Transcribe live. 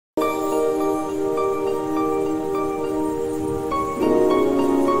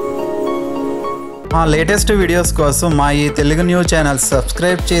మా latest videos కోసం మా ఈ తెలుగు న్యూస్ ఛానల్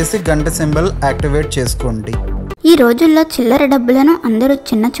సబ్స్క్రైబ్ చేసి గంట సింబల్ యాక్టివేట్ చేసుకోండి. ఈ రోజుల్లో చిల్లర డబ్బులను అందరూ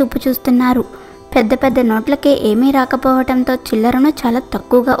చిన్న చూపు చూస్తున్నారు. పెద్ద పెద్ద నోట్లకే ఏమీ రాకపోవడంతో చిల్లరను చాలా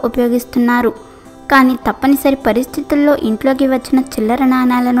తక్కువగా ఉపయోగిస్తున్నారు. కానీ తప్పనిసరి పరిస్థితుల్లో ఇంట్లోకి వచ్చిన చిల్లర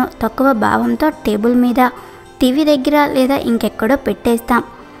నాణాలను తక్కువ భావంతో టేబుల్ మీద, టీవీ దగ్గర లేదా ఇంకెక్కడో పెట్టేస్తాం.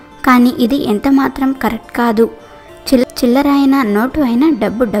 కానీ ఇది ఎంత మాత్రం కరెక్ట్ కాదు. చిల్లర అయినా నోటు అయినా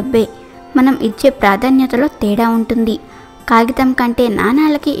డబ్బు డబ్బే. మనం ఇచ్చే ప్రాధాన్యతలో తేడా ఉంటుంది. కాగితం కంటే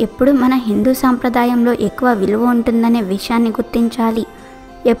నాణాలకి ఎప్పుడు మన హిందూ సాంప్రదాయంలో ఎక్కువ విలువ ఉంటుందనే విషయాన్ని గుర్తించాలి.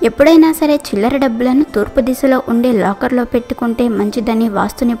 ఎప్పుడైనా సరే చిల్లర డబ్బులను తూర్పు దిశలో ఉండే లాకర్లో పెట్టుకుంటే మంచిదని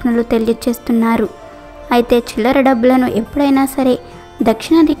వాస్తు నిపుణులు తెలియజేస్తున్నారు. అయితే చిల్లర డబ్బులను ఎప్పుడైనా సరే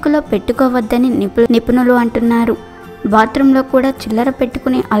దక్షిణ దిక్కులో పెట్టుకోవద్దని నిపుణులు అంటున్నారు. బాత్రూంలో కూడా చిల్లర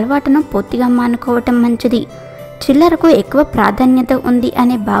పెట్టుకునే అలవాటును పూర్తిగా మానుకోవటం మంచిది. చిల్లరకు ఎక్కువ ప్రాధాన్యత ఉంది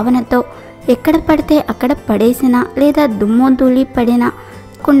అనే భావనతో ఎక్కడ పడితే అక్కడ పడేసినా లేదా దుమ్ము ధూళి పడినా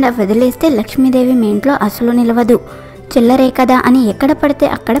కుండా వదిలేస్తే లక్ష్మీదేవి మీ ఇంట్లో అసలు నిలవదు. చిల్లరే కదా అని ఎక్కడ పడితే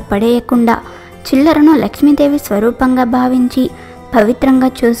అక్కడ పడేయకుండా చిల్లరను లక్ష్మీదేవి స్వరూపంగా భావించి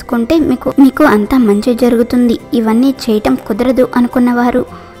పవిత్రంగా చూసుకుంటే మీకు అంతా మంచి జరుగుతుంది. ఇవన్నీ చేయటం కుదరదు అనుకున్నవారు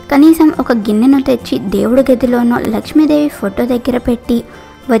కనీసం ఒక గిన్నెను తెచ్చి దేవుడి గదిలోనో లక్ష్మీదేవి ఫోటో దగ్గర పెట్టి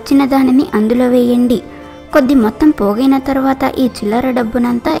వచ్చిన దానిని అందులో వేయండి. కొద్ది మొత్తం పోగైన తర్వాత ఈ చిల్లర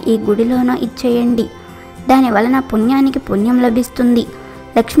డబ్బునంతా ఈ గుడిలోనో ఇచ్చేయండి. దాని వలన పుణ్యానికి పుణ్యం లభిస్తుంది.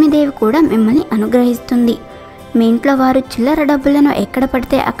 లక్ష్మీదేవి కూడా మిమ్మల్ని అనుగ్రహిస్తుంది. మీ ఇంట్లో వారు చిల్లర డబ్బులను ఎక్కడ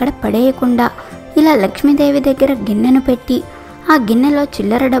పడితే అక్కడ పడేయకుండా ఇలా లక్ష్మీదేవి దగ్గర గిన్నెను పెట్టి ఆ గిన్నెలో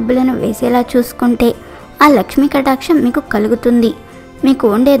చిల్లర డబ్బులను వేసేలా చూసుకుంటే ఆ లక్ష్మీ కటాక్షం మీకు కలుగుతుంది. మీకు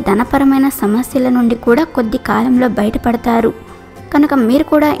ఉండే ధనపరమైన సమస్యల నుండి కూడా కొద్ది కాలంలో బయటపడతారు. కనుక మీరు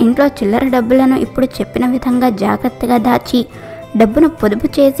కూడా ఇంట్లో చిల్లర డబ్బులను ఇప్పుడు చెప్పిన విధంగా జాగ్రత్తగా దాచి డబ్బును పొదుపు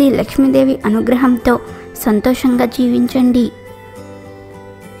చేసి లక్ష్మీదేవి అనుగ్రహంతో సంతోషంగా జీవించండి.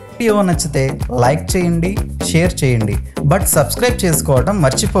 వీడియో నచ్చితే లైక్ చేయండి, షేర్ చేయండి, బట్ సబ్స్క్రైబ్ చేసుకోవడం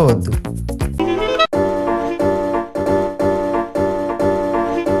మర్చిపోవద్దు.